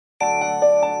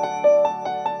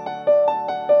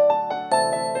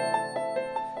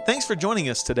Thanks for joining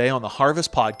us today on the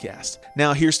Harvest Podcast.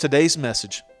 Now here's today's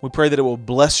message. We pray that it will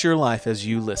bless your life as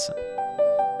you listen.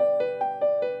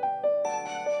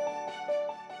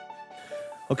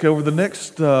 Okay, over the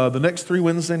next 3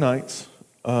 Wednesday nights,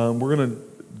 we're going to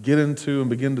get into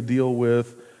and begin to deal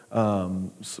with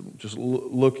spiritual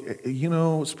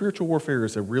warfare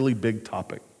is a really big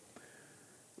topic.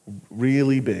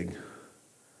 Really big.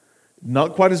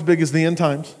 Not quite as big as the end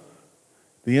times.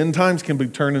 The end times can be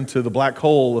turned into the black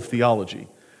hole of theology.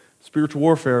 Spiritual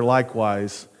warfare,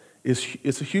 likewise,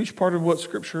 it's a huge part of what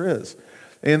Scripture is.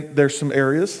 And there's some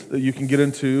areas that you can get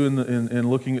into in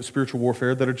looking at spiritual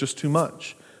warfare that are just too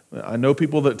much. I know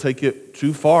people that take it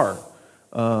too far.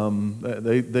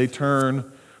 They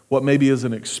turn what maybe is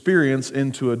an experience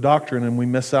into a doctrine, and we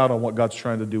miss out on what God's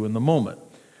trying to do in the moment.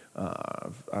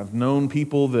 I've known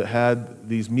people that had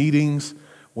these meetings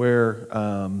where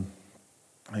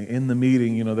in the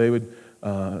meeting, they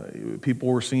would people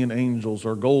were seeing angels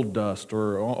or gold dust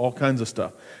or all kinds of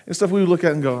stuff. And stuff we would look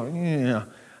at and go, yeah,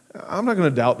 I'm not going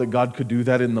to doubt that God could do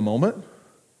that in the moment. I'm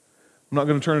not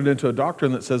going to turn it into a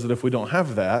doctrine that says that if we don't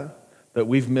have that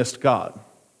we've missed God.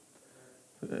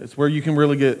 It's where you can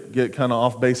really get kind of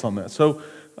off base on that. So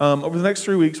over the next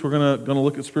 3 weeks, we're going to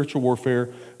look at spiritual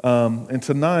warfare. And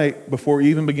tonight, before we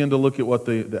even begin to look at what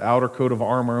the outer coat of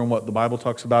armor and what the Bible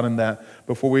talks about in that,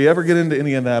 before we ever get into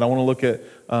any of that, I want to look at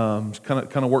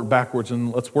kind of work backwards,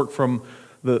 and let's work from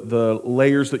the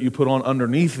layers that you put on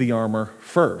underneath the armor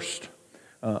first.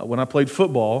 When I played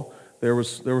football, there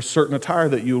was certain attire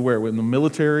that you would wear. In the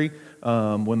military,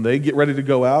 when they get ready to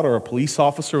go out, or a police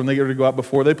officer, when they get ready to go out,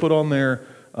 before they put on their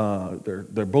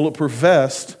bulletproof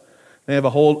vest, they have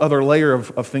a whole other layer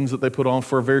of things that they put on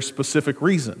for a very specific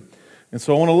reason. And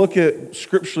so I want to look at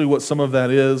scripturally what some of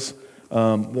that is.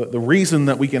 The reason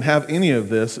that we can have any of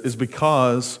this is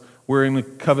because we're in a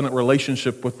covenant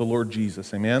relationship with the Lord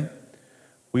Jesus. Amen?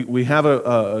 We have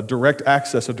a direct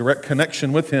access, a direct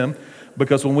connection with Him,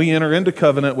 because when we enter into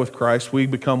covenant with Christ, we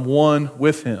become one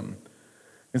with Him.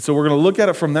 And so we're going to look at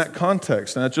it from that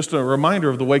context. And that's just a reminder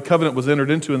of the way covenant was entered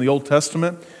into in the Old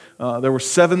Testament. There were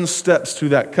 7 steps to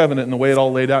that covenant and the way it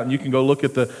all laid out. And you can go look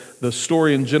at the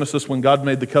story in Genesis when God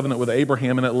made the covenant with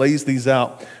Abraham, and it lays these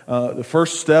out. The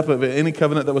first step of any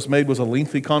covenant that was made was a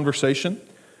lengthy conversation.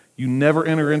 You never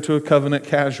enter into a covenant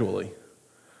casually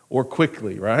or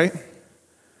quickly, right?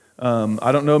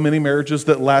 I don't know many marriages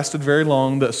that lasted very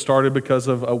long that started because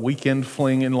of a weekend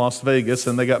fling in Las Vegas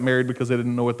and they got married because they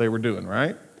didn't know what they were doing,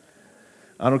 right?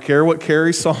 I don't care what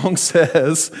Carrie's song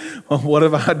says. What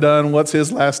have I done? What's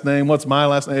his last name? What's my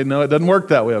last name? No, it doesn't work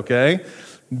that way, okay?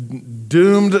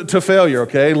 Doomed to failure,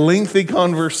 okay? Lengthy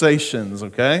conversations,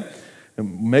 okay? It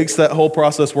makes that whole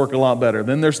process work a lot better.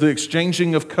 Then there's the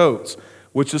exchanging of coats,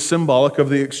 which is symbolic of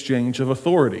the exchange of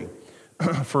authority.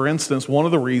 For instance, one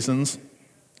of the reasons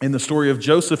in the story of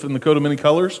Joseph in the coat of many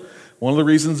colors, one of the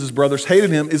reasons his brothers hated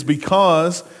him is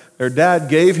because their dad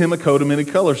gave him a coat of many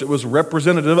colors. It was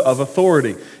representative of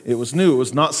authority. It was new. It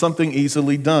was not something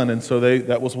easily done. And so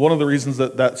that was one of the reasons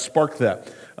that sparked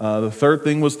that. The third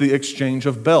thing was the exchange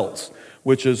of belts,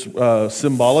 which is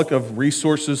symbolic of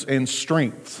resources and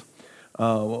strengths.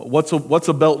 What's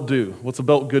a belt do? What's a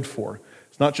belt good for?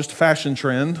 It's not just a fashion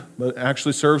trend, but it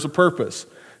actually serves a purpose.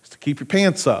 It's to keep your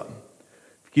pants up.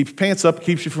 If you keep your pants up, it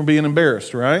keeps you from being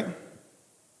embarrassed, right?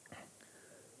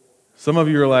 Some of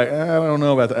you are like, I don't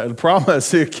know about that. The problem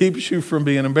is it keeps you from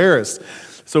being embarrassed.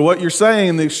 So what you're saying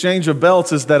in the exchange of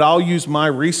belts is that I'll use my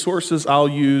resources, I'll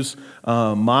use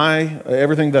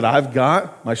everything that I've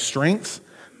got, my strengths,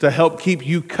 to help keep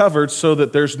you covered so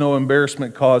that there's no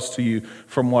embarrassment caused to you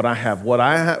from what I have. What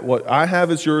I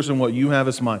have is yours and what you have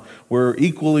is mine. We're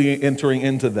equally entering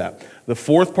into that. The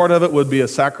fourth part of it would be the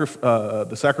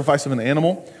sacrifice of an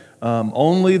animal.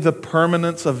 Only the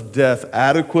permanence of death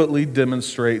adequately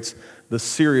demonstrates the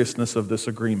seriousness of this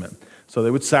agreement. So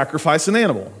they would sacrifice an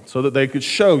animal so that they could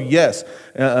show, yes,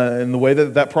 and the way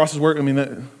that process worked, I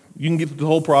mean, you can get through the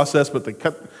whole process, but they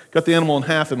cut the animal in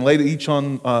half and laid each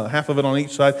on half of it on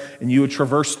each side, and you would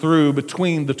traverse through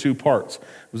between the two parts.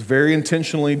 It was very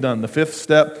intentionally done. The fifth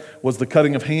step was the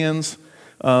cutting of hands.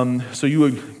 So they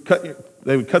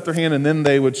would cut their hand, and then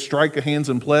they would strike a hands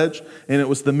and pledge, and it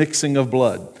was the mixing of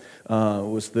blood.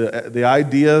 Was the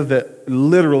idea that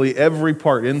literally every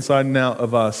part inside and out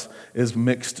of us is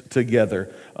mixed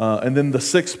together. And then the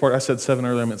sixth part, I said 7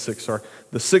 earlier, I meant 6, sorry.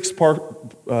 The sixth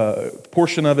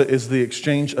portion of it is the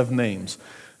exchange of names.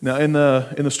 Now in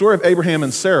the story of Abraham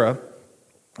and Sarah,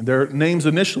 their names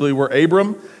initially were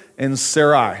Abram and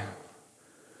Sarai.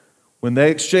 When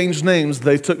they exchanged names,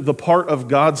 they took the part of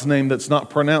God's name that's not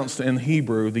pronounced in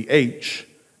Hebrew, the H,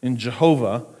 in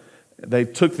Jehovah, They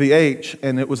took the H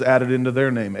and it was added into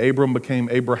their name. Abram became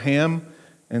Abraham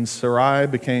and Sarai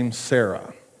became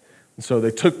Sarah. And so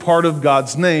they took part of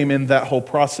God's name in that whole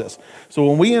process. So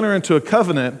when we enter into a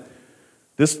covenant,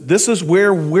 this is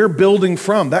where we're building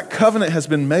from. That covenant has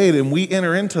been made, and we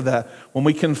enter into that when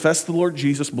we confess the Lord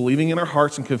Jesus, believing in our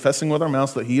hearts and confessing with our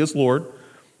mouths that He is Lord,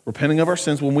 repenting of our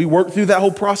sins. When we work through that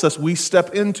whole process, we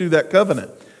step into that covenant.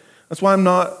 That's why I'm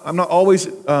not always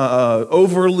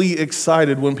overly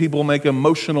excited when people make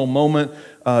emotional moment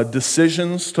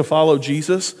decisions to follow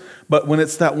Jesus. But when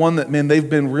it's that one that, man, they've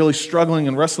been really struggling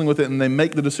and wrestling with it, and they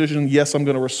make the decision, yes, I'm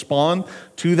going to respond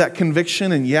to that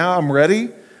conviction, and yeah, I'm ready.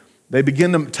 They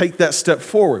begin to take that step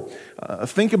forward.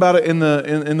 Think about it in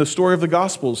the story of the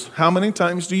Gospels. How many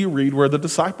times do you read where the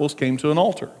disciples came to an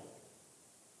altar?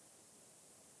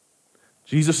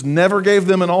 Jesus never gave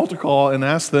them an altar call and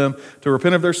asked them to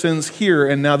repent of their sins here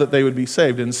and now that they would be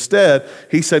saved. Instead,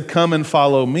 He said, come and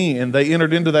follow me. And they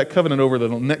entered into that covenant over the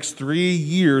next 3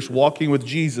 years walking with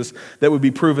Jesus that would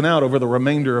be proven out over the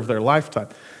remainder of their lifetime.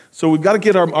 So we've got to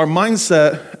get our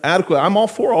mindset adequate. I'm all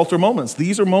for altar moments.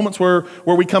 These are moments where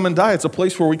we come and die. It's a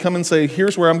place where we come and say,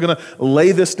 here's where I'm going to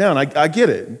lay this down. I get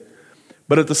it.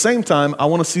 But at the same time, I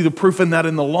want to see the proof in that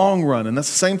in the long run. And that's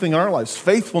the same thing in our lives.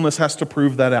 Faithfulness has to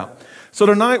prove that out. So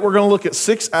tonight we're going to look at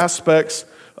 6 aspects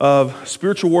of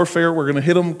spiritual warfare. We're going to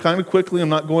hit them kind of quickly. I'm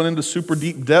not going into super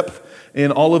deep depth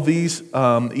in all of these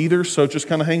either, so just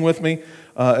kind of hang with me.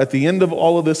 At the end of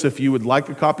all of this, if you would like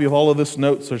a copy of all of this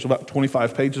notes, there's about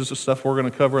 25 pages of stuff we're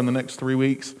going to cover in the next 3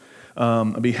 weeks.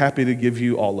 I'd be happy to give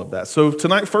you all of that. So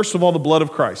tonight, first of all, the blood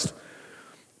of Christ.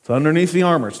 It's underneath the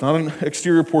armor. It's not an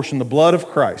exterior portion. The blood of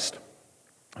Christ.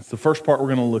 That's the first part we're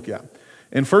going to look at.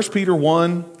 In 1 Peter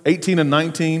 1, 18 and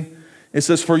 19, it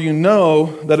says, for you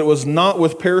know that it was not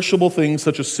with perishable things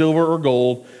such as silver or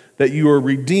gold that you were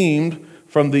redeemed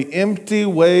from the empty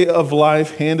way of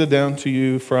life handed down to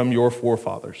you from your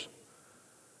forefathers.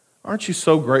 Aren't you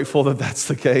so grateful that that's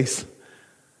the case?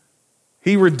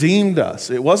 He redeemed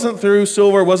us. It wasn't through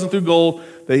silver, it wasn't through gold,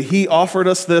 that He offered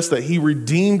us this, that He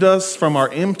redeemed us from our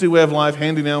empty way of life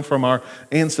handed down from our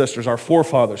ancestors, our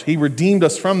forefathers. He redeemed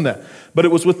us from that. But it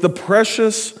was with the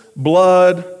precious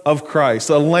blood of Christ,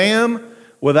 a lamb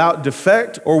without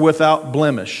defect or without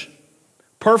blemish.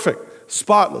 Perfect,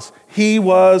 spotless. He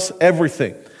was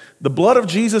everything. The blood of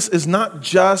Jesus is not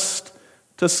just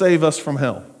to save us from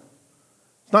hell.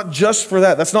 It's not just for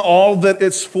that. That's not all that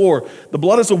it's for. The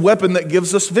blood is a weapon that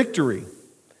gives us victory.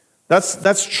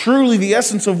 That's truly the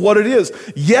essence of what it is.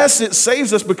 Yes, it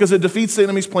saves us because it defeats the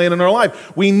enemy's plan in our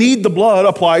life. We need the blood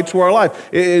applied to our life.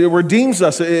 It redeems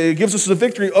us. It gives us the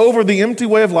victory over the empty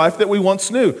way of life that we once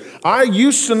knew. I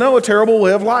used to know a terrible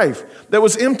way of life that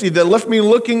was empty, that left me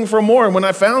looking for more. And when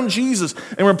I found Jesus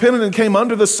and repented and came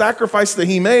under the sacrifice that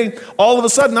He made, all of a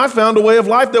sudden I found a way of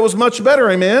life that was much better.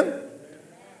 Amen?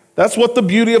 That's what the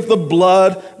beauty of the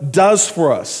blood does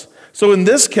for us. So in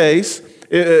this case,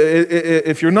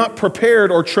 if you're not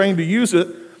prepared or trained to use it,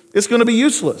 it's going to be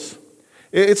useless.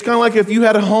 It's kind of like if you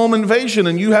had a home invasion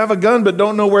and you have a gun but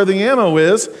don't know where the ammo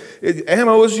is.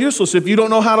 Ammo is useless. If you don't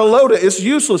know how to load it, it's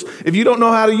useless. If you don't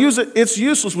know how to use it, it's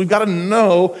useless. We've got to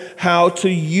know how to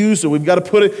use it. We've got to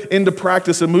put it into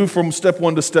practice and move from step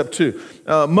 1 to step 2.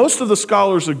 Most of the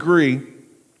scholars agree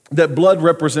that blood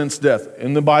represents death.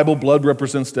 In the Bible, blood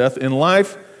represents death. In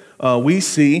life, we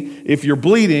see if you're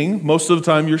bleeding, most of the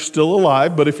time you're still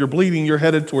alive, but if you're bleeding, you're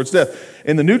headed towards death.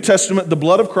 In the New Testament, the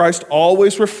blood of Christ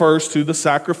always refers to the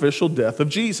sacrificial death of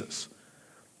Jesus.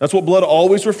 That's what blood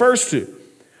always refers to.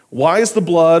 Why is the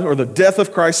blood or the death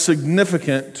of Christ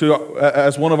significant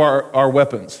as one of our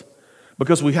weapons?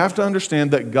 Because we have to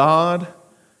understand that God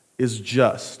is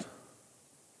just.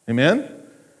 Amen?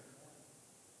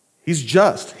 He's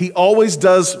just. He always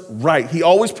does right. He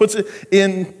always puts it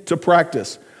into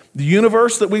practice. The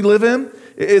universe that we live in,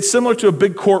 it's similar to a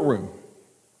big courtroom.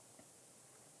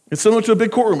 It's similar to a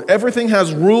big courtroom. Everything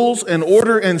has rules and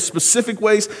order and specific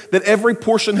ways that every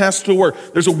portion has to work.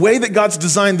 There's a way that God's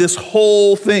designed this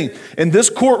whole thing. And this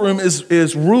courtroom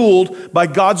is ruled by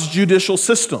God's judicial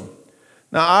system.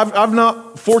 Now, I've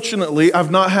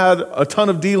not had a ton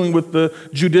of dealing with the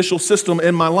judicial system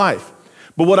in my life.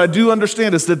 But what I do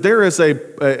understand is that there is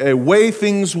a way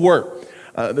things work.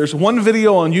 There's one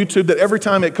video on YouTube that every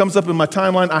time it comes up in my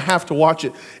timeline, I have to watch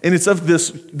it. And it's of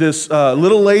this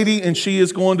little lady, and she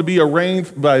is going to be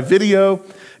arraigned by video.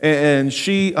 And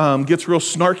she gets real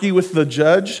snarky with the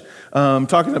judge,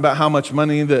 talking about how much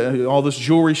money, all this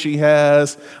jewelry she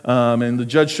has. And the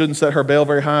judge shouldn't set her bail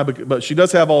very high, but she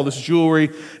does have all this jewelry.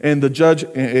 And the judge,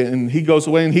 and he goes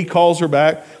away and he calls her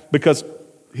back because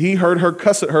he heard her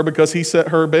cuss at her because he set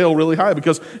her bail really high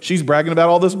because she's bragging about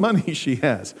all this money she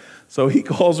has. So he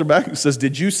calls her back and says,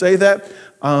 did you say that?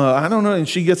 I don't know. And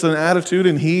she gets an attitude,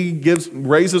 and he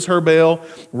raises her bail,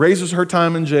 raises her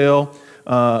time in jail,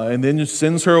 and then just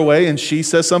sends her away. And she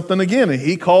says something again. And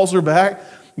he calls her back,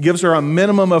 gives her a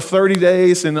minimum of 30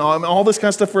 days and all this kind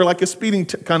of stuff for like a speeding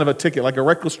kind of a ticket, like a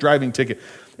reckless driving ticket.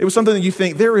 It was something that you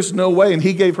think, there is no way. And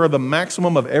he gave her the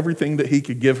maximum of everything that he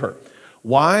could give her.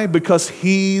 Why? Because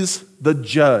he's the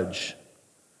judge.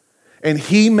 And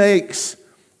he makes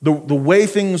the way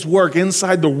things work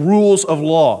inside the rules of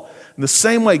law. In the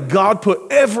same way, God put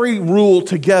every rule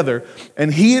together,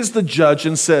 and he is the judge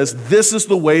and says, this is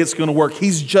the way it's going to work.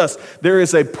 He's just. There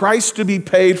is a price to be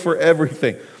paid for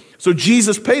everything. So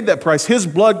Jesus paid that price. His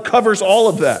blood covers all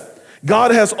of that.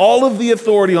 God has all of the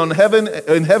authority in heaven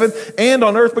and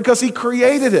on earth because he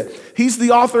created it. He's the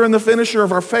author and the finisher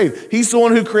of our faith. He's the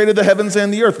one who created the heavens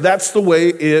and the earth. That's the way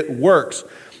it works.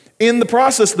 In the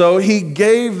process, though, he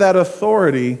gave that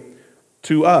authority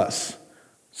to us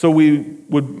so we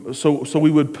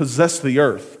would possess the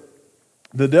earth.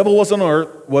 The devil was the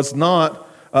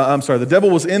devil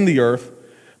was in the earth,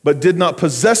 but did not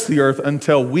possess the earth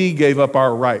until we gave up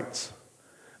our rights.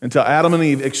 Until Adam and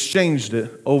Eve exchanged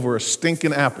it over a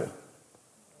stinking apple.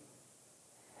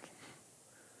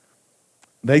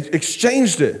 They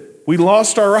exchanged it. We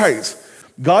lost our rights.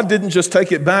 God didn't just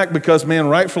take it back because man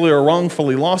rightfully or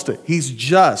wrongfully lost it. He's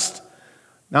just.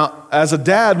 Now, as a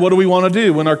dad, what do we want to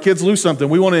do when our kids lose something?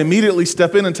 We want to immediately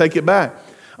step in and take it back.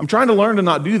 I'm trying to learn to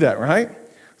not do that, right?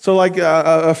 So like,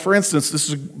 for instance, this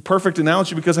is a perfect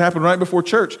analogy because it happened right before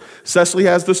church. Cecily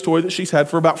has this toy that she's had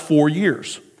for about 4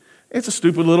 years. It's a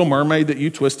stupid little mermaid that you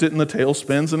twist it and the tail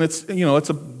spins, and it's a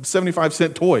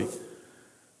 75-cent toy.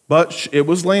 But it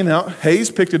was laying out. Hayes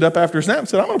picked it up after his nap and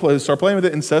said, I'm going to play this. Start playing with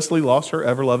it, and Cecily lost her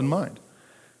ever-loving mind.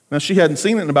 Now, she hadn't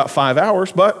seen it in about 5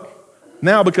 hours, but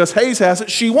now because Hayes has it,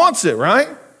 she wants it, right?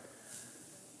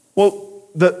 Well,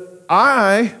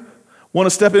 I want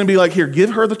to step in and be like, here,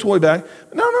 give her the toy back.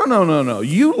 No.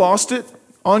 You lost it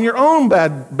on your own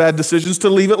bad decisions to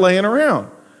leave it laying around.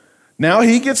 Now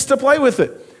he gets to play with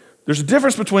it. There's a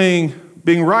difference between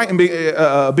being right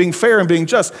and being fair and being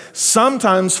just.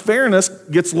 Sometimes fairness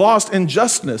gets lost in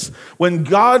justness. When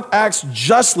God acts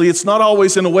justly, it's not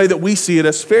always in a way that we see it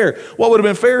as fair. What would have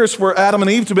been fair is for Adam and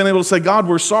Eve to have been able to say, God,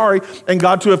 we're sorry, and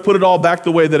God to have put it all back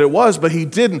the way that it was, but he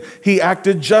didn't. He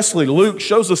acted justly. Luke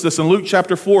shows us this in Luke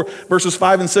chapter 4, verses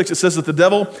 5 and 6. It says that the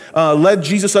devil led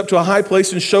Jesus up to a high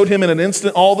place and showed him in an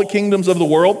instant all the kingdoms of the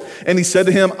world, and he said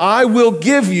to him, I will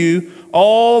give you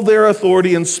all their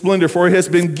authority and splendor, for it has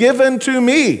been given to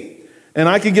me, and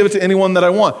I can give it to anyone that I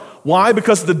want. Why?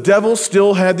 Because the devil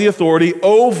still had the authority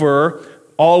over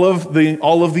all of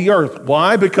the earth.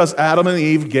 Why? Because Adam and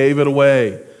Eve gave it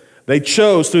away. They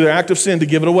chose through their act of sin to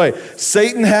give it away.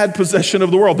 Satan had possession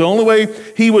of the world. The only way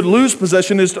he would lose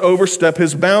possession is to overstep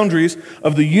his boundaries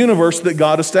of the universe that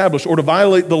God established, or to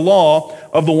violate the law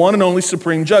of the one and only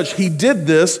supreme judge. He did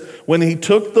this when he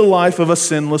took the life of a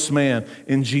sinless man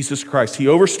in Jesus Christ. He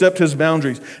overstepped his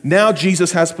boundaries. Now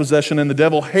Jesus has possession, and the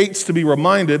devil hates to be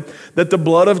reminded that the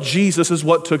blood of Jesus is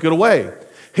what took it away.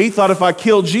 He thought if I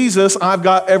kill Jesus, I've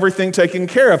got everything taken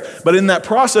care of. But in that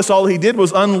process, all he did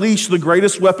was unleash the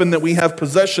greatest weapon that we have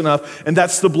possession of, and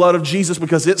that's the blood of Jesus,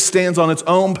 because it stands on its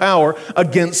own power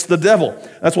against the devil.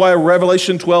 That's why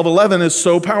Revelation 12:11 is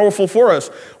so powerful for us.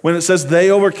 When it says, they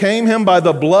overcame him by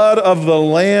the blood of the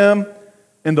Lamb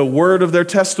and the word of their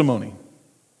testimony.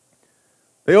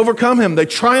 They overcome him. They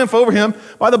triumph over him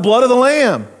by the blood of the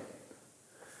Lamb.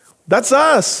 That's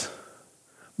us.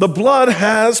 The blood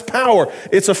has power.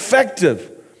 It's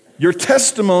effective. Your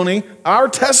testimony, our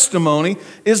testimony,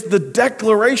 is the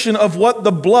declaration of what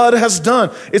the blood has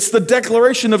done. It's the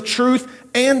declaration of truth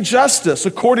and justice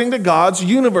according to God's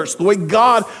universe, the way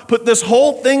God put this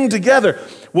whole thing together.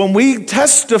 When we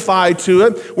testify to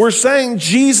it, we're saying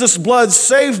Jesus' blood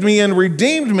saved me and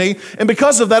redeemed me, and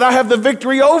because of that, I have the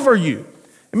victory over you.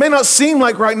 It may not seem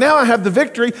like right now I have the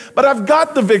victory, but I've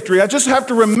got the victory. I just have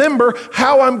to remember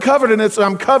how I'm covered, and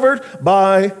I'm covered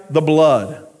by the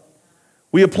blood.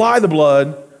 We apply the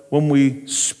blood when we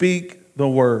speak the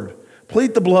word.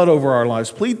 Plead the blood over our lives.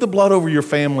 Plead the blood over your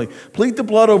family. Plead the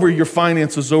blood over your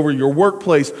finances, over your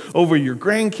workplace, over your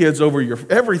grandkids, over your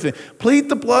everything. Plead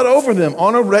the blood over them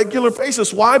on a regular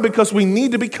basis. Why? Because we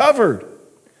need to be covered.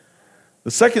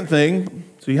 The second thing,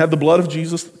 so you have the blood of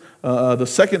Jesus. The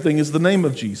second thing is the name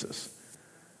of Jesus.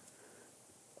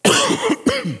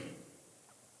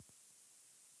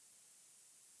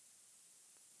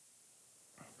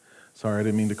 Sorry, I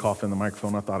didn't mean to cough in the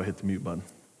microphone. I thought I hit the mute button.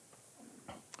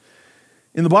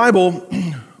 In the Bible,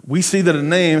 we see that a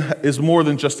name is more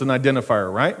than just an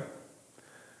identifier, right?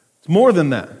 It's more than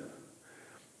that.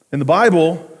 In the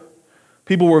Bible,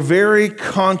 people were very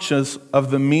conscious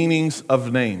of the meanings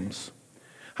of names.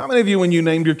 How many of you, when you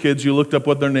named your kids, you looked up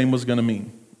what their name was going to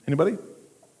mean? Anybody?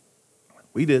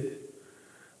 We did.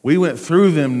 We went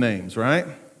through them names, right?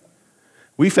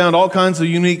 We found all kinds of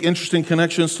unique, interesting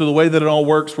connections to the way that it all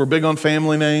works. We're big on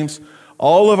family names.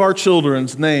 All of our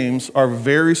children's names are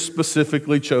very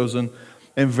specifically chosen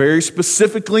and very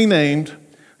specifically named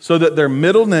so that their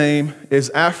middle name is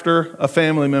after a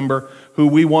family member who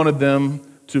we wanted them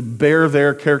to bear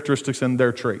their characteristics and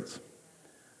their traits.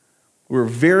 We were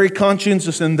very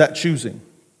conscientious in that choosing.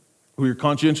 We were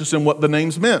conscientious in what the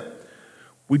names meant.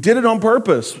 We did it on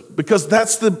purpose because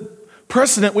that's the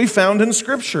precedent we found in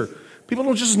Scripture. People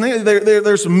don't just name it.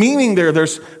 There's meaning there.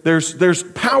 There's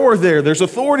power there. There's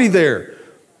authority there.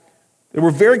 They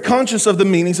were very conscious of the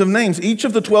meanings of names. Each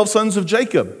of the 12 sons of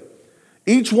Jacob,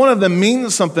 each one of them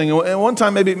means something. And one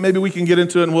time maybe we can get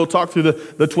into it and we'll talk through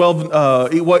the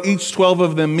 12, what each 12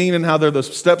 of them mean and how they're the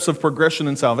steps of progression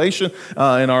in salvation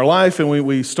in our life. And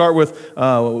we start with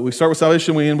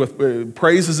salvation. We end with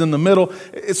praises in the middle.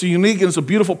 It's a unique and it's a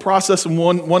beautiful process. And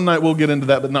one night we'll get into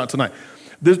that, but not tonight.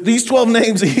 These 12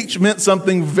 names each meant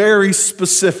something very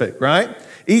specific, right?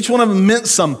 Each one of them meant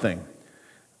something.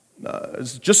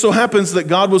 It just so happens that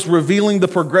God was revealing the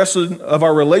progression of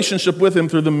our relationship with Him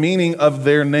through the meaning of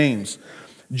their names.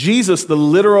 Jesus,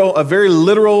 a very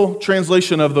literal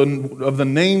translation of the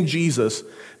name Jesus,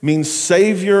 means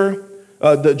Savior.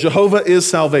 That Jehovah is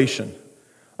salvation.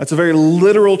 That's a very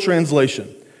literal translation.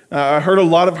 I heard a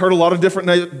lot of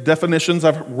different definitions.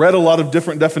 I've read a lot of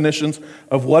different definitions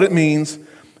of what it means,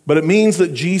 but it means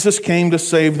that Jesus came to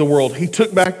save the world. He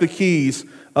took back the keys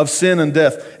of sin and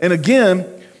death. And again,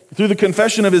 through the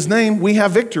confession of His name, we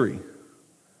have victory.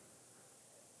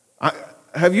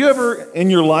 Have you ever, in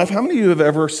your life, how many of you have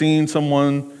ever seen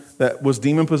someone that was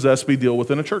demon-possessed be dealt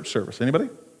with in a church service? Anybody?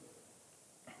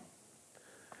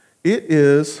 It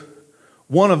is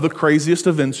one of the craziest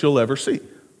events you'll ever see.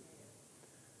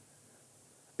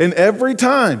 And every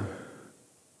time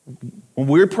when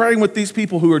we're praying with these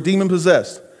people who are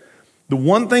demon-possessed, the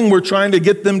one thing we're trying to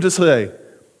get them to say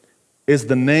is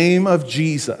the name of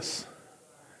Jesus.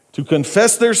 To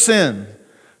confess their sin,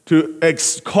 to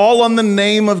call on the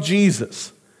name of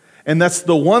Jesus. And that's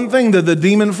the one thing that the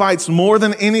demon fights more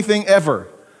than anything ever.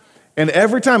 And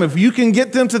every time, if you can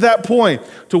get them to that point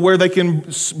to where they can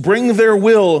bring their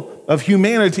will of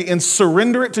humanity and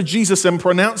surrender it to Jesus and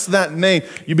pronounce that name,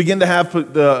 you begin to have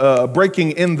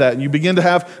breaking in that. And you begin to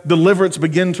have deliverance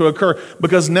begin to occur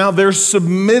because now they're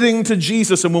submitting to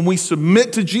Jesus. And when we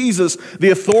submit to Jesus, the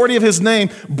authority of His name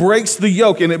breaks the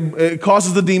yoke and it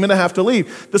causes the demon to have to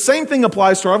leave. The same thing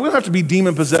applies to our life. We don't have to be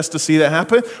demon-possessed to see that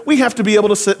happen. We have to be able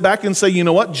to sit back and say, you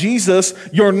know what, Jesus,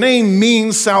 your name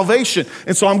means salvation.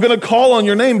 And so I'm going to call on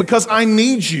your name because I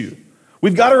need you.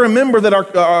 We've got to remember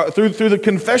that through the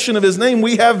confession of His name,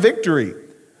 we have victory.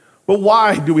 But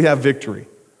why do we have victory?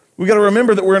 We've got to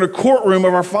remember that we're in a courtroom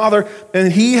of our Father,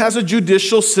 and He has a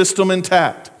judicial system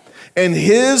intact. And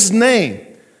His name,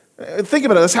 think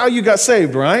about it, that's how you got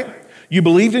saved, right? You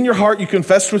believed in your heart, you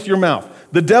confessed with your mouth.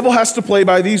 The devil has to play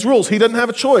by these rules. He doesn't have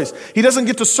a choice. He doesn't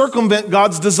get to circumvent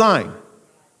God's design.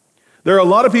 There are a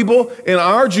lot of people in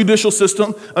our judicial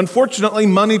system, unfortunately,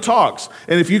 money talks.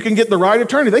 And if you can get the right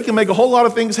attorney, they can make a whole lot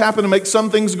of things happen and make some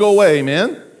things go away,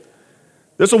 amen?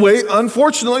 There's a way,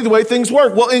 unfortunately, the way things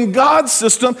work. Well, in God's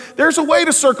system, there's a way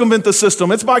to circumvent the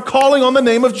system. It's by calling on the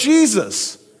name of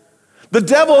Jesus. The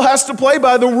devil has to play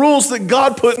by the rules that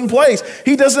God put in place.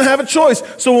 He doesn't have a choice.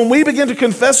 So when we begin to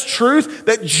confess truth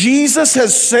that Jesus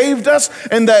has saved us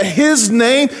and that His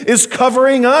name is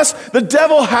covering us, the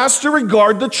devil has to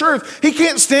regard the truth. He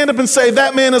can't stand up and say,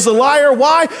 that man is a liar.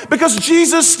 Why? Because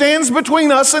Jesus stands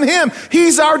between us and him.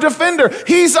 He's our defender.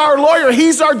 He's our lawyer.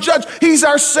 He's our judge. He's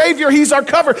our savior. He's our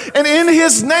cover. And in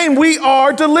His name, we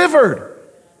are delivered.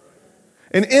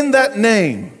 And in that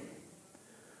name,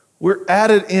 we're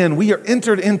added in. We are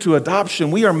entered into adoption.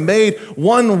 We are made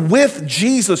one with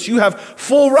Jesus. You have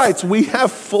full rights. We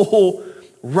have full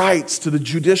rights to the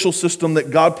judicial system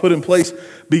that God put in place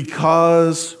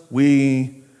because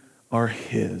we are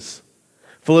His.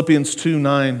 Philippians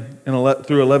 2:9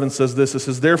 through 11 says this. It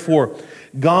says, therefore,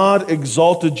 God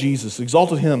exalted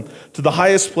Him to the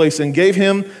highest place and gave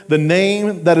Him the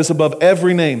name that is above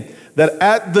every name, that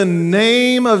at the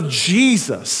name of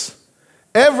Jesus,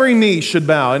 every knee should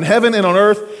bow in heaven and on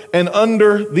earth and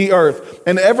under the earth,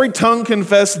 and every tongue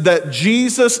confess that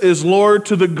Jesus is Lord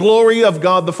to the glory of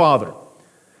God the Father.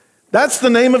 That's the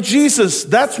name of Jesus.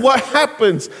 That's what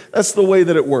happens. That's the way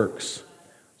that it works.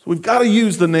 So we've got to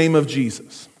use the name of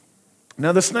Jesus.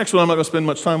 Now this next one I'm not going to spend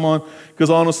much time on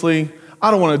because honestly, I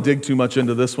don't want to dig too much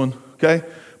into this one, okay?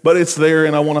 But it's there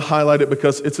and I want to highlight it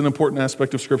because it's an important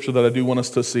aspect of Scripture that I do want us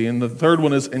to see. And the third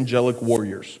one is angelic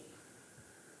warriors.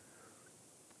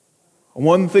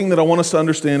 One thing that I want us to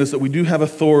understand is that we do have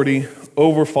authority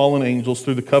over fallen angels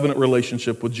through the covenant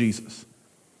relationship with Jesus.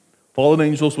 Fallen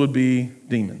angels would be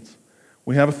demons.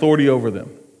 We have authority over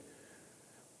them.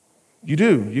 You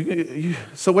do.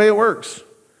 It's the way it works.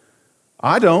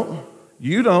 I don't.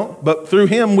 You don't. But through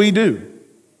him we do.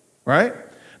 Right?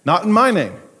 Not in my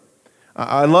name.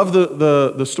 I love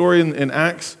the story in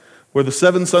Acts where the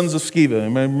 7 sons of Sceva.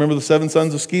 Remember the 7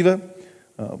 sons of Sceva?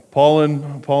 Paul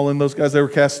and those guys, they were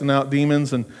casting out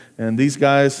demons, and these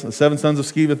guys, the 7 sons of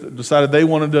Sceva, decided they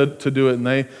wanted to do it,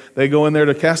 and they go in there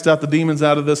to cast out the demons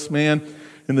out of this man,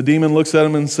 and the demon looks at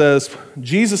him and says,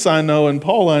 Jesus I know and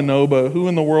Paul I know, but who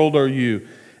in the world are you?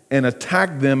 And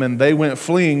attacked them, and they went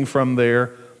fleeing from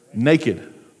there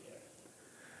naked.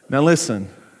 Now listen,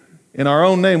 in our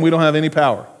own name we don't have any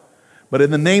power, but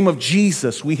in the name of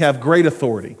Jesus we have great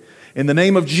authority. In the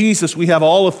name of Jesus, we have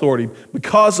all authority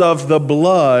because of the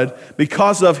blood,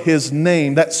 because of his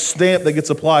name, that stamp that gets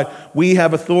applied. We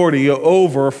have authority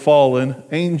over fallen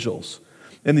angels.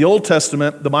 In the Old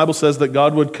Testament, the Bible says that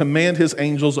God would command his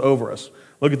angels over us.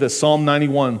 Look at this, Psalm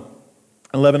 91,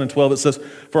 11 and 12. It says,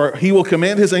 for he will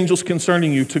command his angels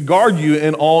concerning you to guard you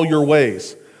in all your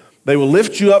ways. They will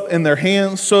lift you up in their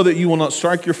hands so that you will not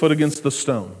strike your foot against the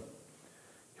stone.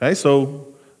 Okay, so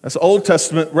that's an Old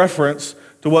Testament reference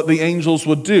to what the angels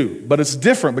would do. But it's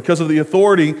different because of the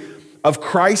authority of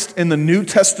Christ in the New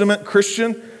Testament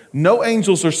Christian. No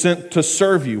angels are sent to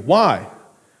serve you. Why?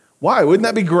 Why? Wouldn't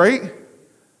that be great?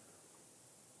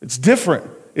 It's different.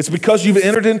 It's because you've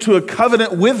entered into a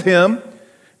covenant with him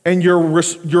and your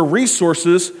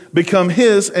resources become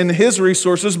his and his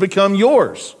resources become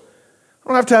yours. I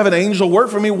don't have to have an angel work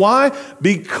for me. Why?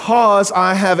 Because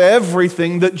I have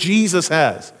everything that Jesus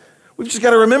has. We've just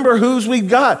got to remember whose we've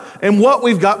got and what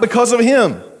we've got because of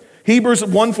him. Hebrews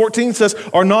 1:14 says,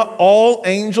 are not all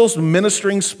angels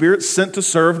ministering spirits sent to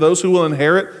serve those who will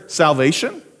inherit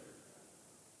salvation?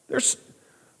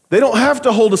 They don't have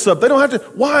to hold us up. They don't have to.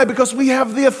 Why? Because we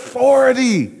have the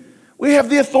authority. We have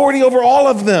the authority over all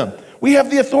of them. We have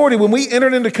the authority. When we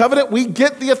entered into covenant, we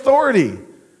get the authority.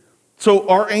 So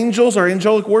are angels, are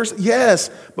angelic warriors? Yes,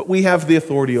 but we have the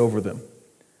authority over them.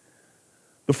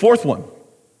 The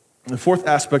fourth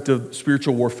aspect of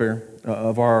spiritual warfare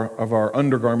of our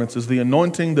undergarments is the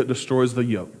anointing that destroys the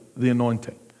yoke. The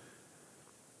anointing.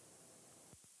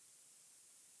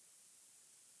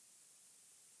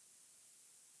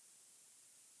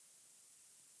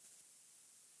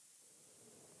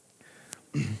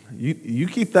 You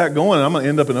keep that going, I'm going to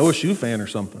end up an OSU fan or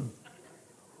something.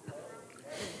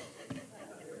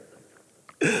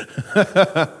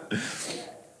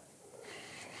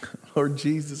 Lord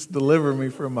Jesus, deliver me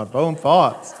from my own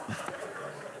thoughts.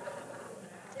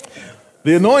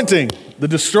 The anointing that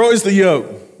destroys the yoke.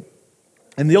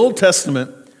 In the Old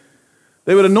Testament,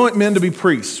 they would anoint men to be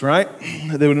priests, right?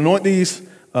 They would anoint these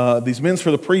men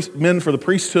for the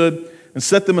priesthood and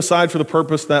set them aside for the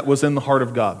purpose that was in the heart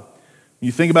of God.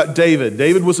 You think about David.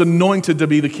 David was anointed to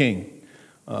be the king.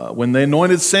 When they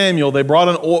anointed Samuel, they brought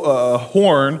a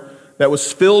horn that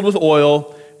was filled with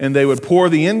oil, and they would pour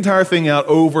the entire thing out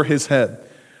over his head.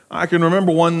 I can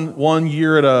remember one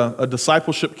year at a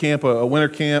discipleship camp, a winter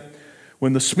camp,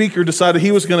 when the speaker decided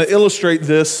he was going to illustrate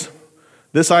this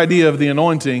idea of the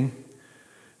anointing,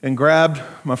 and grabbed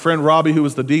my friend Robbie, who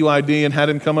was the DYD, and had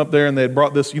him come up there, and they had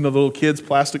brought this, the little kids'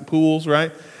 plastic pools,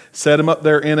 right? Set him up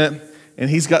there in it, and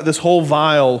he's got this whole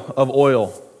vial of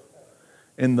oil.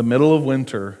 In the middle of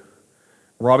winter,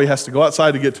 Robbie has to go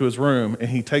outside to get to his room, and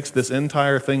he takes this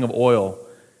entire thing of oil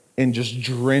and just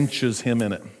drenches him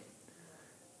in it.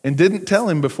 And didn't tell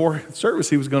him before service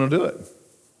he was going to do it.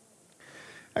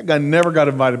 That guy never got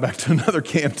invited back to another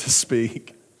camp to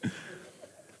speak.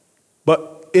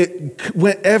 But it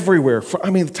went everywhere.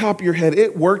 The top of your head,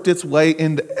 it worked its way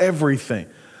into everything.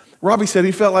 Robbie said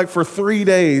he felt like for 3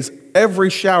 days, every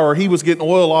shower, he was getting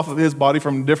oil off of his body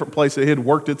from a different place that it had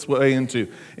worked its way into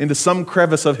some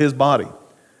crevice of his body.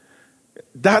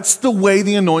 That's the way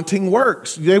the anointing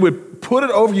works. They would put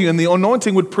it over you, and the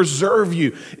anointing would preserve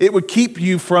you. It would keep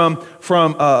you from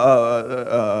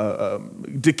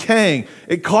decaying.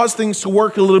 It caused things to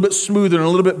work a little bit smoother and a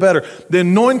little bit better. The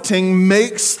anointing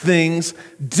makes things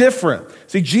different.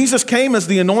 See, Jesus came as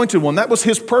the anointed one. That was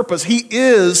his purpose. He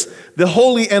is the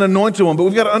holy and anointed one. But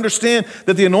we've got to understand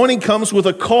that the anointing comes with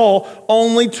a call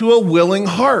only to a willing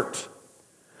heart.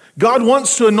 God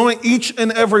wants to anoint each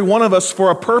and every one of us for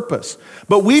a purpose,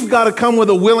 but we've got to come with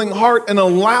a willing heart and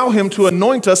allow him to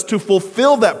anoint us to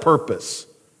fulfill that purpose.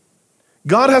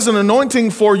 God has an anointing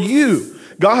for you.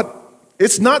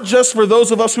 It's not just for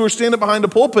those of us who are standing behind a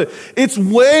pulpit. It's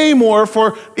way more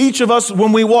for each of us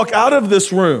when we walk out of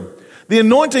this room. The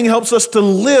anointing helps us to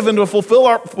live and to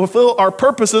fulfill our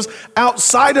purposes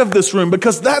outside of this room,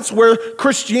 because that's where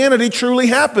Christianity truly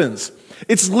happens.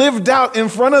 It's lived out in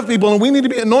front of people, and we need to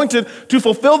be anointed to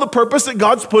fulfill the purpose that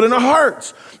God's put in our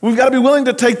hearts. We've got to be willing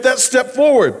to take that step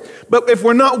forward. But if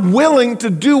we're not willing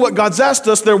to do what God's asked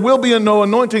us, there will be no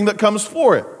anointing that comes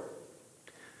for it.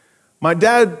 My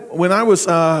dad, when I was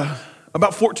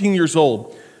about 14 years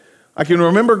old, I can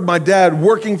remember my dad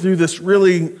working through this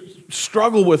really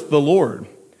struggle with the Lord.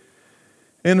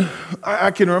 And I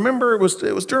can remember it was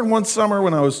during one summer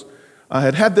when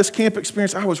I had this camp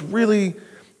experience. I was really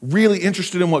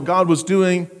interested in what God was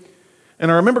doing.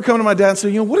 And I remember coming to my dad and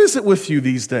saying, what is it with you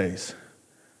these days?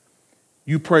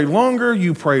 You pray longer,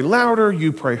 you pray louder,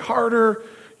 you pray harder,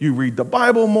 you read the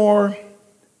Bible more,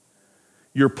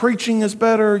 your preaching is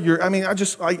better.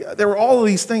 There were all of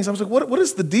these things. I was like, what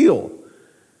is the deal?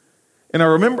 And I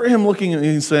remember him looking at me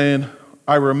and saying,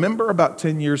 I remember about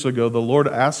 10 years ago, the Lord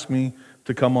asked me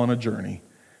to come on a journey,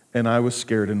 and I was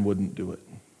scared and wouldn't do it.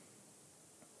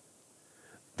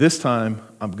 This time,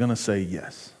 I'm going to say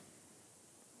yes.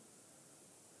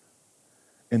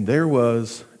 And there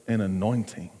was an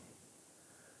anointing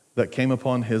that came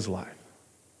upon his life.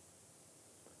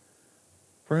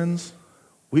 Friends,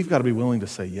 we've got to be willing to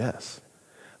say yes.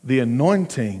 The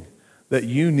anointing that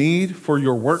you need for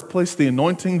your workplace, the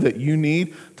anointing that you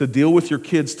need to deal with your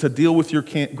kids, to deal with your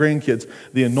grandkids,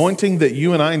 the anointing that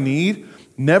you and I need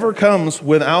never comes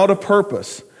without a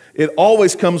purpose. It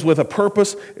always comes with a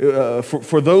purpose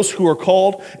for those who are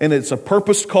called, and it's a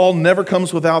purpose call, never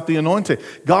comes without the anointing.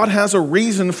 God has a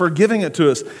reason for giving it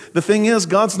to us. The thing is,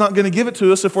 God's not going to give it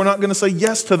to us if we're not going to say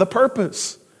yes to the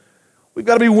purpose. We've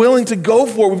got to be willing to go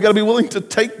for it. We've got to be willing to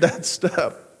take that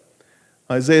step.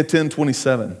 Isaiah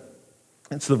 10:27.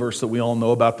 It's the verse that we all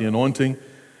know about the anointing.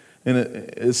 And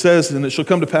it says, and it shall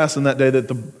come to pass in that day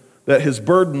that his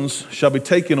burdens shall be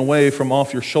taken away from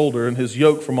off your shoulder and his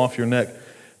yoke from off your neck.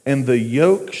 And the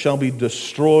yoke shall be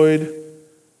destroyed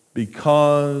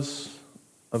because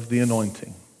of the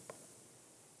anointing.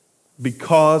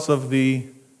 Because of the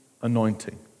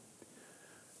anointing.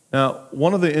 Now,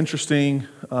 one of the interesting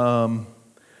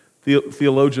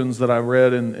theologians that I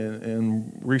read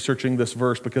in researching this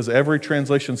verse, because every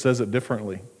translation says it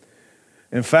differently.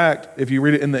 In fact, if you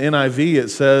read it in the NIV, it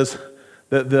says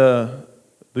that the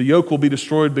yoke will be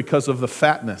destroyed because of the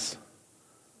fatness.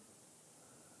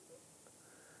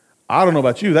 I don't know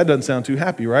about you, that doesn't sound too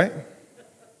happy, right? I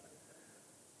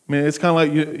mean, it's kind of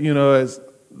like, you know, as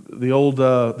the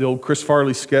old Chris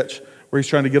Farley sketch where he's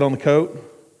trying to get on the coat.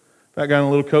 That guy in a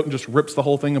little coat and just rips the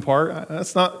whole thing apart.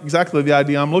 That's not exactly the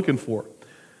idea I'm looking for.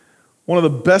 One of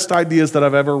the best ideas that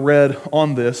I've ever read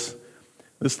on this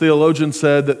theologian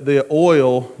said that the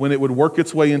oil, when it would work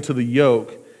its way into the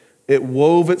yoke, it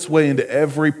wove its way into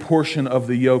every portion of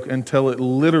the yoke until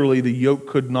the yoke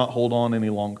could not hold on any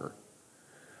longer.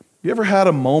 You ever had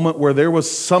a moment where there was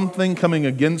something coming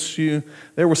against you,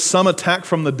 there was some attack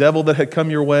from the devil that had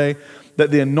come your way, that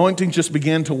the anointing just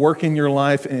began to work in your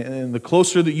life, and the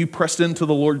closer that you pressed into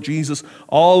the Lord Jesus,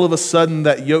 all of a sudden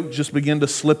that yoke just began to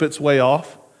slip its way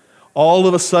off? All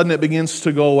of a sudden it begins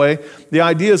to go away. The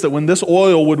idea is that when this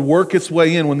oil would work its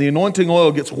way in, when the anointing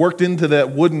oil gets worked into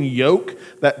that wooden yoke,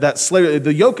 that slave,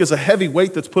 the yoke is a heavy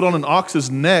weight that's put on an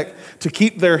ox's neck to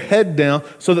keep their head down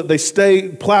so that they stay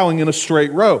plowing in a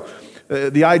straight row.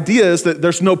 The idea is that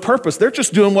there's no purpose. They're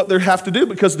just doing what they have to do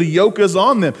because the yoke is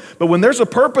on them. But when there's a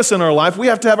purpose in our life, we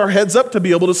have to have our heads up to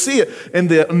be able to see it. And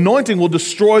the anointing will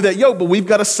destroy that yoke. But we've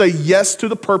got to say yes to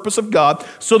the purpose of God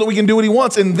so that we can do what he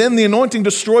wants. And then the anointing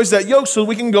destroys that yoke so that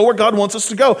we can go where God wants us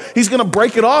to go. He's going to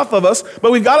break it off of us,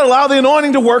 but we've got to allow the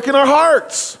anointing to work in our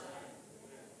hearts.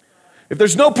 If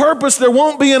there's no purpose, there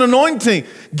won't be an anointing.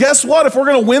 Guess what? If we're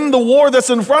going to win the war that's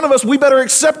in front of us, we better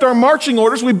accept our marching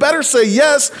orders. We better say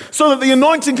yes so that the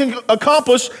anointing can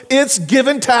accomplish its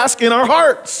given task in our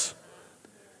hearts.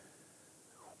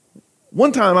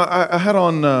 One time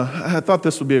I thought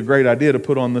this would be a great idea to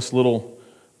put on this little,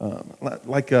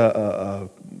 they'd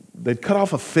cut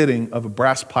off a fitting of a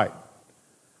brass pipe.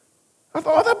 I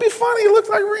thought, oh, that'd be funny. It looks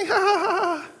like a ring. Ha, ha,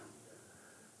 ha.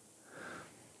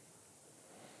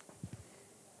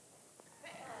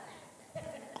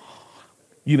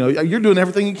 You know, you're doing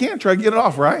everything you can to try to get it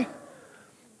off, right?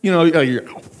 You know, you're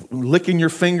licking your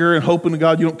finger and hoping to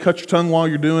God you don't cut your tongue while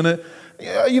you're doing it.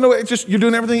 You know, it's just, you're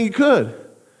doing everything you could.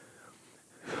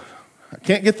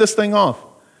 can't get this thing off.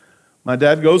 My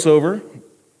dad goes over,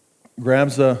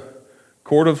 grabs a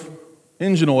quart of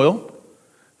engine oil,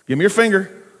 give me your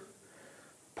finger,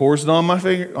 pours it on my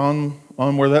finger,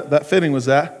 on where that fitting was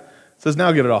at, says,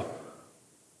 now get it off.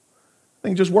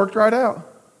 Thing just worked right out.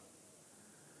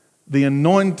 The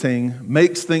anointing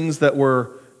makes things that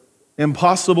were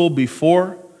impossible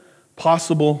before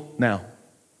possible now.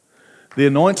 The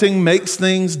anointing makes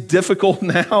things difficult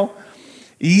now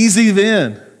easy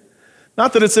then.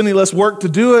 Not that it's any less work to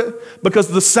do it, because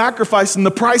the sacrifice and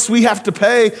the price we have to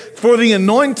pay for the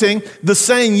anointing, the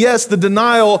saying yes, the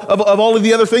denial of all of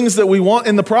the other things that we want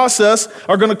in the process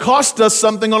are going to cost us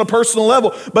something on a personal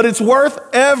level. But it's worth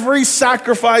every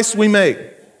sacrifice we make.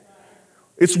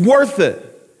 It's worth it.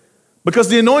 Because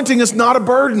the anointing is not a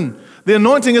burden. The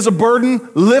anointing is a burden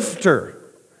lifter.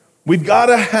 We've got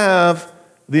to have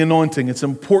the anointing. It's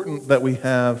important that we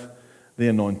have the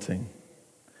anointing.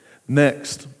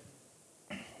 Next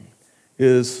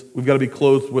is we've got to be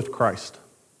clothed with Christ.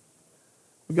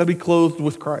 We've got to be clothed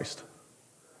with Christ.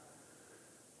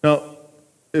 Now,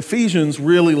 Ephesians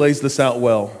really lays this out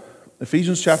well.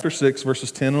 Ephesians chapter 6,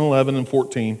 verses 10 and 11 and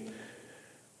 14.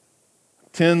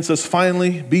 10 says,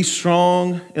 finally, be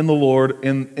strong in the Lord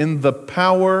and in the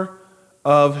power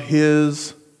of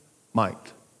His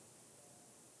might.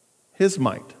 His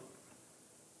might.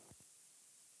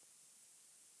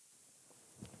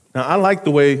 Now, I like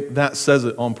the way that says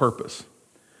it on purpose.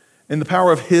 In the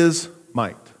power of His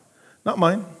might. Not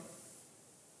mine.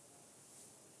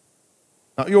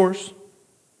 Not yours.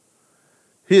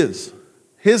 His.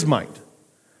 His might.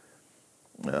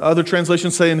 Other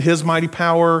translations say in His mighty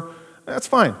power. That's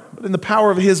fine. But in the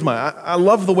power of His might. I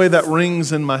love the way that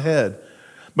rings in my head.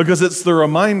 Because it's the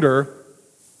reminder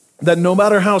that no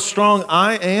matter how strong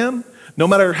I am, no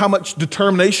matter how much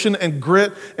determination and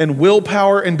grit and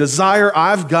willpower and desire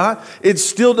I've got, it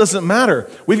still doesn't matter.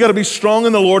 We've got to be strong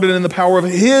in the Lord and in the power of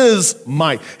His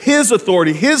might, His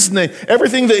authority, His name.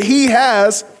 Everything that He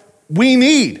has, we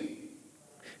need.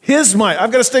 His might.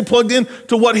 I've got to stay plugged in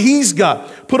to what He's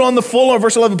got. Put on the full armor,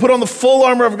 verse 11, put on the full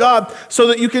armor of God so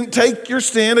that you can take your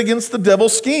stand against the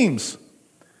devil's schemes.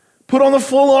 Put on the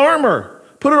full armor.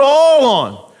 Put it all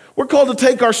on. We're called to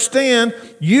take our stand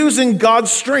using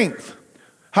God's strength.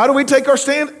 How do we take our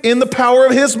stand? In the power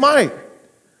of His might.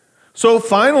 So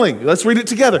finally, let's read it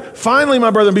together. Finally, my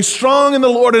brethren, be strong in the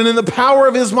Lord and in the power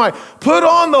of His might. Put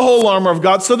on the whole armor of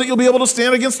God so that you'll be able to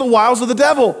stand against the wiles of the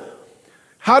devil.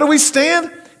 How do we stand?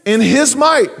 In His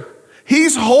might.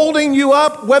 He's holding you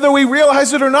up, whether we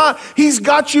realize it or not. He's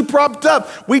got you propped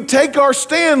up. We take our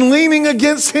stand leaning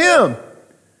against Him.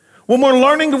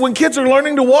 When kids are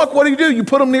learning to walk, what do? You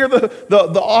put them near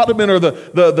the ottoman or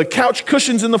the couch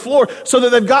cushions in the floor so that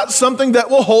they've got something that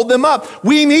will hold them up.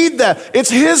 We need that. It's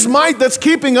His might that's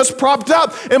keeping us propped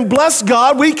up. And bless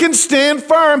God, we can stand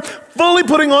firm, fully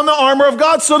putting on the armor of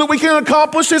God so that we can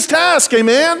accomplish His task.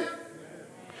 Amen?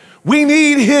 We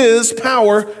need His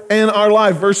power in our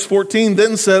life. Verse 14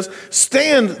 then says,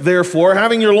 stand therefore,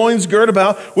 having your loins girt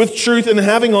about with truth and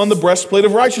having on the breastplate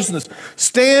of righteousness.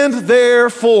 Stand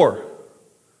therefore.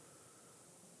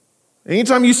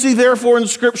 Anytime you see therefore in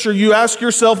Scripture, you ask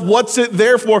yourself, what's it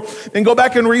there for? And go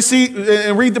back and read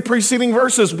the preceding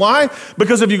verses. Why?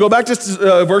 Because if you go back to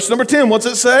verse number 10, what's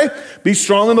it say? Be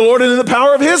strong in the Lord and in the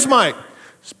power of His might.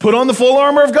 Put on the full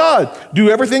armor of God.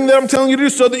 Do everything that I'm telling you to do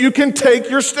so that you can take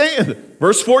your stand.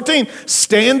 Verse 14,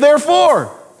 stand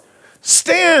therefore.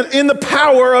 Stand in the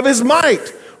power of His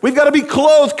might. We've got to be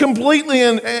clothed completely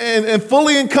and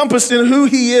fully encompassed in who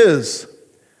He is.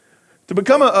 To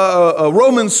become a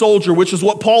Roman soldier, which is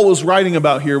what Paul was writing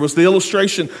about here, was the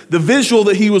illustration, the visual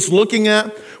that he was looking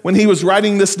at when he was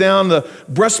writing this down, the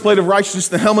breastplate of righteousness,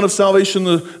 the helmet of salvation,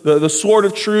 the sword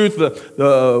of truth,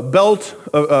 the belt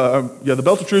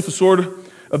of truth, the sword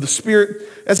of the Spirit.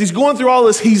 As he's going through all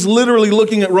this, he's literally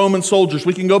looking at Roman soldiers.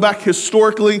 We can go back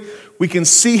historically, we can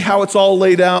see how it's all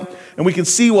laid out, and we can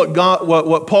see what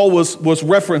Paul was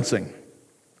referencing.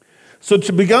 So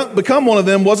to become one of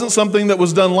them wasn't something that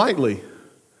was done lightly.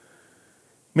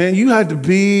 Man, you had to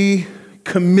be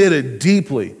committed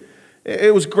deeply.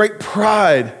 It was great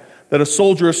pride that a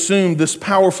soldier assumed this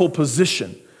powerful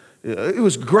position. It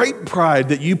was great pride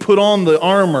that you put on the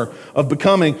armor of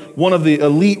becoming one of the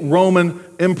elite Roman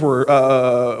emperor,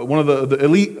 one of the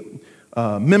elite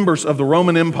members of the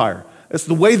Roman Empire. It's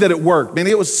the way that it worked. Man,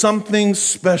 it was something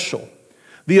special.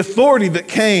 The authority that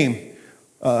came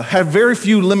had very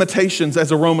few limitations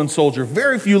as a Roman soldier,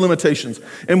 very few limitations.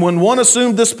 And when one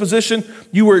assumed this position,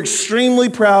 you were extremely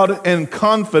proud and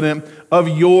confident of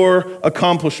your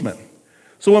accomplishment.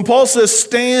 So when Paul says,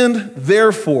 stand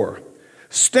therefore,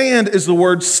 Stand is the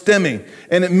word stemi,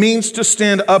 and it means to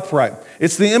stand upright.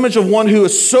 It's the image of one who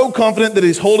is so confident that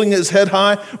he's holding his head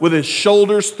high with his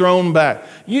shoulders thrown back.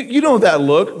 You know that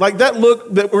look, like that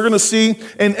look that we're going to see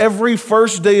in every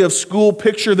first day of school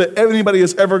picture that anybody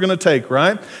is ever going to take,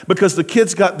 right? Because the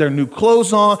kids got their new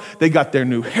clothes on, they got their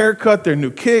new haircut, their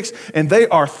new kicks, and they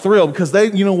are thrilled because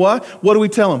you know what? What do we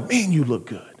tell them? Man, you look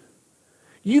good.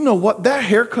 You know what? That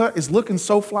haircut is looking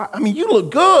so fly. I mean, you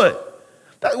look good.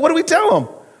 What do we tell him?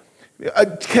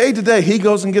 Kay today, he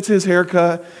goes and gets his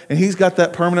haircut, and he's got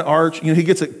that permanent arch. You know, he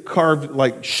gets it carved,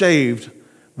 like shaved,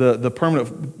 the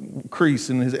permanent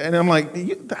crease in his. And I'm like,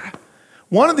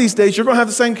 one of these days you're going to have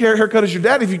the same haircut as your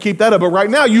dad if you keep that up. But right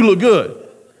now, you look good.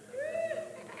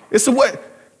 It's the way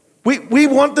we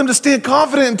want them to stand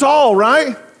confident and tall,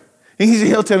 right? And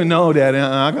he'll tell me, "No, Dad,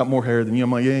 I got more hair than you."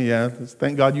 I'm like, "Yeah.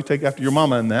 Thank God you take after your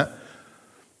mama in that."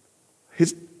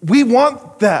 We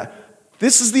want that.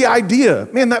 This is the idea.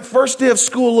 Man, that first day of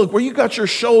school, look, where you got your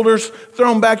shoulders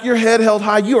thrown back, your head held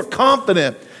high, you are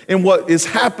confident in what is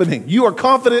happening. You are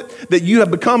confident that you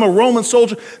have become a Roman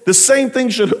soldier. The same thing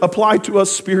should apply to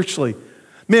us spiritually.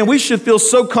 Man, we should feel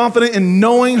so confident in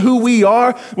knowing who we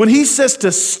are. When he says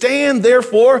to stand,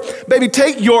 therefore, baby,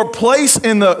 take your place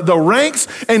in the ranks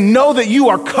and know that you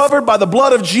are covered by the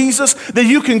blood of Jesus, that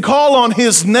you can call on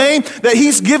his name, that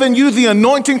he's given you the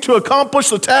anointing to accomplish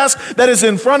the task that is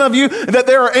in front of you, that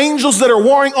there are angels that are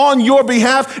warring on your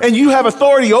behalf and you have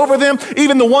authority over them.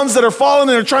 Even the ones that are fallen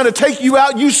and are trying to take you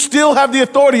out, you still have the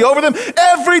authority over them.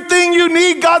 Everything you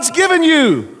need, God's given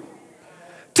you.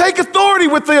 Take authority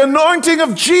with the anointing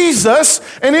of Jesus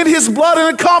and in his blood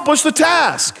and accomplish the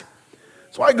task.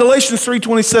 That's why Galatians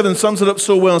 3:27 sums it up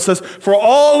so well. It says, "For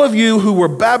all of you who were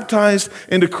baptized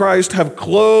into Christ have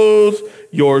clothed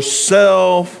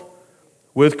yourself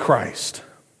with Christ."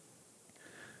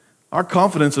 Our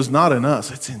confidence is not in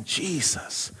us, it's in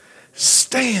Jesus.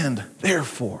 Stand,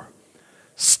 therefore.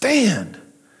 Stand,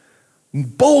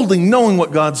 boldly knowing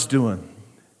what God's doing.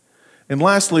 And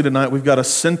lastly tonight, we've got to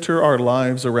center our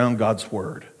lives around God's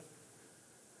word.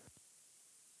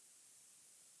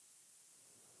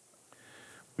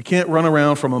 We can't run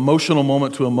around from emotional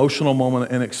moment to emotional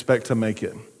moment and expect to make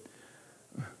it.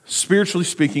 Spiritually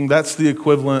speaking, that's the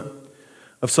equivalent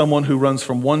of someone who runs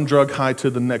from one drug high to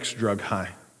the next drug high.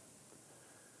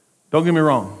 Don't get me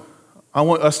wrong. I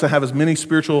want us to have as many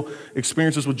spiritual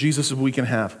experiences with Jesus as we can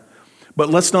have. But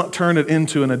let's not turn it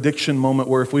into an addiction moment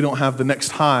where if we don't have the next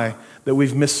high, that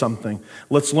we've missed something.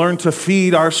 Let's learn to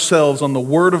feed ourselves on the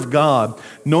Word of God,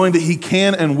 knowing that he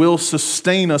can and will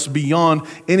sustain us beyond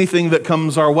anything that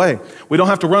comes our way. We don't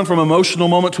have to run from emotional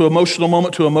moment to emotional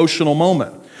moment to emotional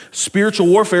moment. Spiritual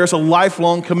warfare is a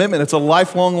lifelong commitment. It's a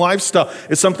lifelong lifestyle.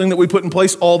 It's something that we put in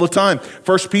place all the time.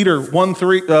 1 Peter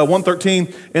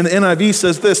 1:13 in the NIV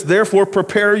says this, "Therefore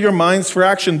prepare your minds for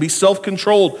action. Be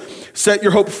self-controlled. Set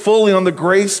your hope fully on the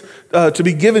grace to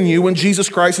be given you when Jesus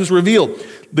Christ is revealed."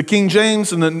 The King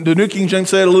James and the New King James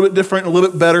say it a little bit different, a little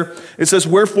bit better. It says,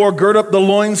 "Wherefore gird up the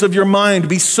loins of your mind.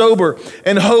 Be sober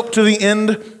and hope to the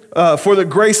end for the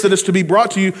grace that is to be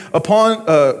brought unto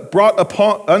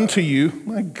you."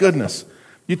 My goodness.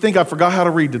 You'd think I forgot how to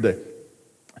read today.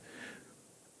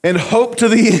 "And hope to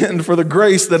the end for the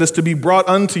grace that is to be brought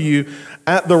unto you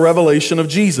at the revelation of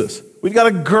Jesus." We've got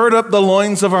to gird up the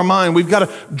loins of our mind. We've got to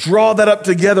draw that up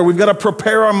together. We've got to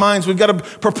prepare our minds. We've got to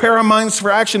prepare our minds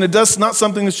for action. It's not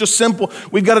something that's just simple.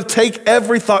 We've got to take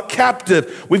every thought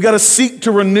captive. We've got to seek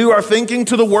to renew our thinking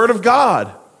to the Word of God.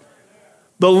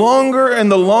 The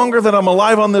longer that I'm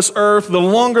alive on this earth, the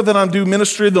longer that I do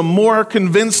ministry, the more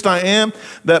convinced I am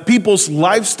that people's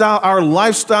lifestyle,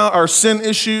 our sin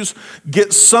issues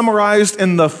get summarized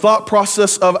in the thought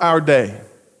process of our day.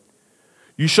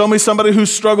 You show me somebody who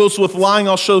struggles with lying,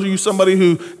 I'll show you somebody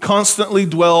who constantly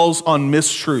dwells on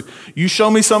mistruth. You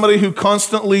show me somebody who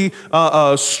constantly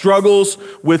struggles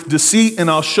with deceit,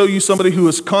 and I'll show you somebody who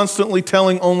is constantly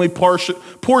telling only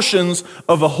portions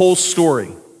of a whole story.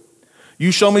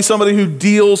 You show me somebody who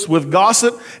deals with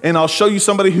gossip, and I'll show you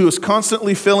somebody who is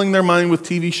constantly filling their mind with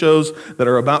TV shows that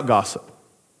are about gossip.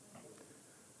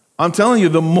 I'm telling you,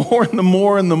 the more and the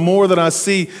more and the more that I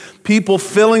see people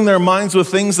filling their minds with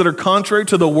things that are contrary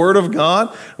to the Word of God,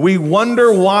 we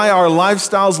wonder why our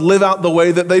lifestyles live out the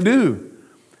way that they do.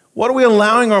 What are we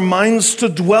allowing our minds to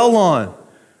dwell on?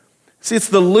 See, it's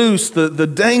the loose, the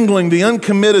dangling, the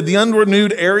uncommitted, the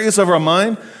unrenewed areas of our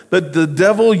mind that the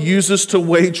devil uses to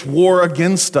wage war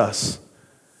against us.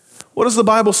 What does the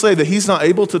Bible say? That he's not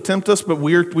able to tempt us, but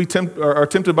we are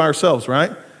tempted by ourselves,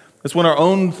 right? It's when our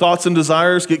own thoughts and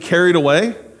desires get carried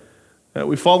away, that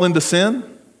we fall into sin.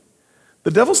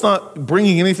 The devil's not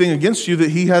bringing anything against you that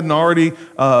he hadn't already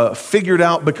figured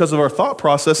out because of our thought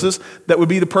processes that would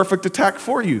be the perfect attack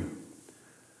for you.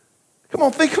 Come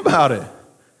on, think about it.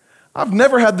 I've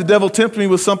never had the devil tempt me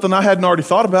with something I hadn't already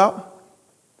thought about.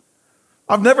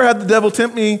 I've never had the devil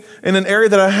tempt me in an area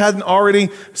that I hadn't already,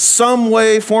 some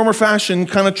way, form, or fashion,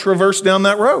 kind of traversed down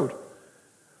that road.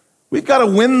 We've got to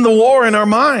win the war in our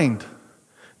mind.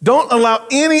 Don't allow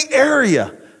any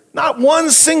area, not one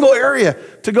single area,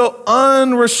 to go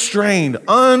unrestrained,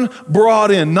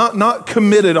 unbrought in, not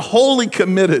committed, wholly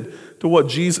committed to what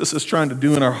Jesus is trying to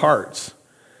do in our hearts.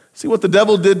 See, what the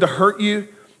devil did to hurt you,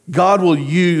 God will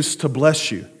use to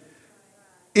bless you.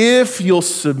 If you'll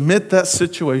submit that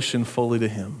situation fully to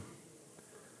Him.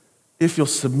 If you'll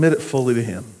submit it fully to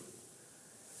Him.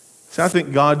 See, I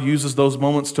think God uses those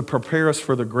moments to prepare us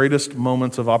for the greatest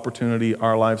moments of opportunity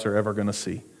our lives are ever going to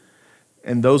see.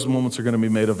 And those moments are going to be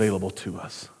made available to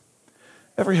us.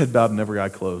 Every head bowed and every eye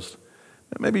closed.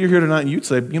 Maybe you're here tonight and you'd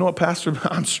say, you know what, Pastor,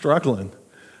 I'm struggling.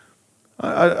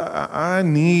 I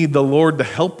need the Lord to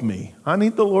help me. I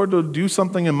need the Lord to do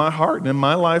something in my heart and in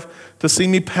my life to see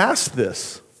me past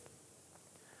this.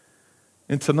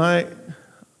 And tonight,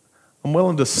 I'm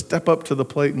willing to step up to the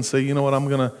plate and say, you know what, I'm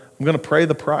gonna pay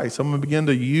the price. I'm gonna begin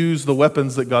to use the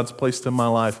weapons that God's placed in my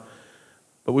life.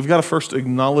 But we've got to first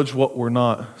acknowledge what we're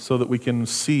not so that we can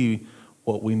see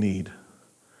what we need.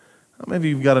 Maybe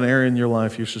you've got an area in your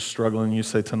life you're just struggling and you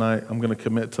say, tonight, I'm going to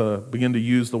commit to begin to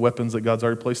use the weapons that God's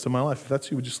already placed in my life. If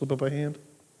that's you, would you slip up a hand?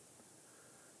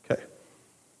 Okay.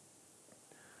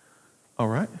 All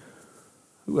right.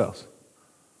 Who else?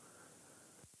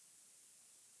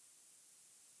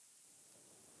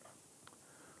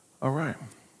 All right.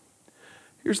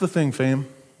 Here's the thing, fam.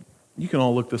 You can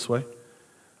all look this way.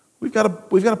 We've got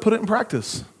to put it in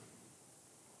practice.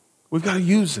 We've got to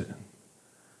use it.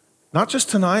 Not just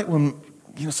tonight when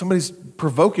somebody's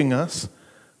provoking us,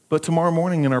 but tomorrow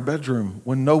morning in our bedroom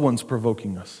when no one's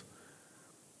provoking us.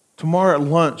 Tomorrow at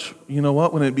lunch, you know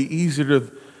what? When it'd be easier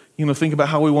to think about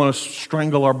how we want to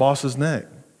strangle our boss's neck.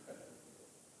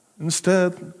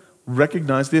 Instead,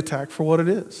 recognize the attack for what it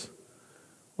is.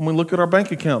 When we look at our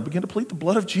bank account, begin to plead the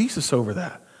blood of Jesus over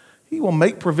that. He will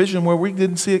make provision where we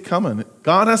didn't see it coming.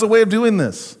 God has a way of doing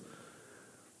this.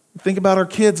 Think about our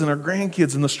kids and our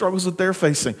grandkids and the struggles that they're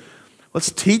facing.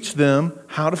 Let's teach them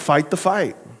how to fight the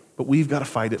fight, but we've got to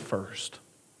fight it first.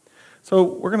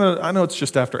 So I know it's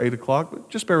just after 8 o'clock, but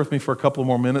just bear with me for a couple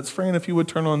more minutes. Fran, if you would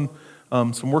turn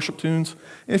on some worship tunes.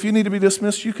 And if you need to be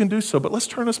dismissed, you can do so, but let's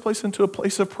turn this place into a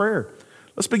place of prayer.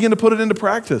 Let's begin to put it into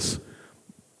practice.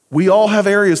 We all have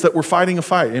areas that we're fighting a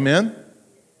fight, amen?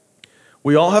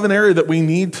 We all have an area that we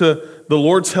need the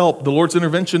Lord's help, the Lord's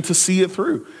intervention to see it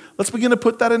through. Let's begin to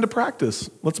put that into practice.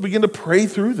 Let's begin to pray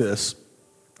through this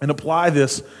and apply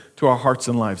this to our hearts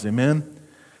and lives. Amen?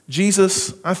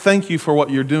 Jesus, I thank you for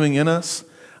what you're doing in us.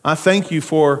 I thank you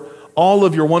for all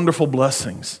of your wonderful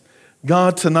blessings.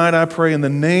 God, tonight I pray in the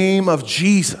name of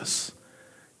Jesus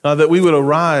that we would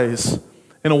arise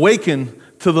and awaken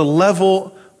to the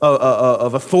level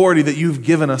of authority that you've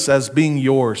given us as being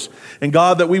yours. And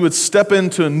God, that we would step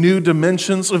into new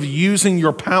dimensions of using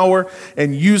your power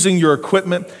and using your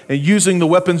equipment and using the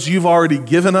weapons you've already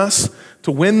given us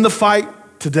to win the fight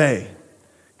today.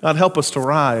 God, help us to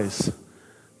rise,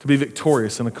 to be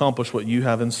victorious and accomplish what you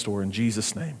have in store in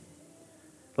Jesus' name.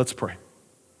 Let's pray.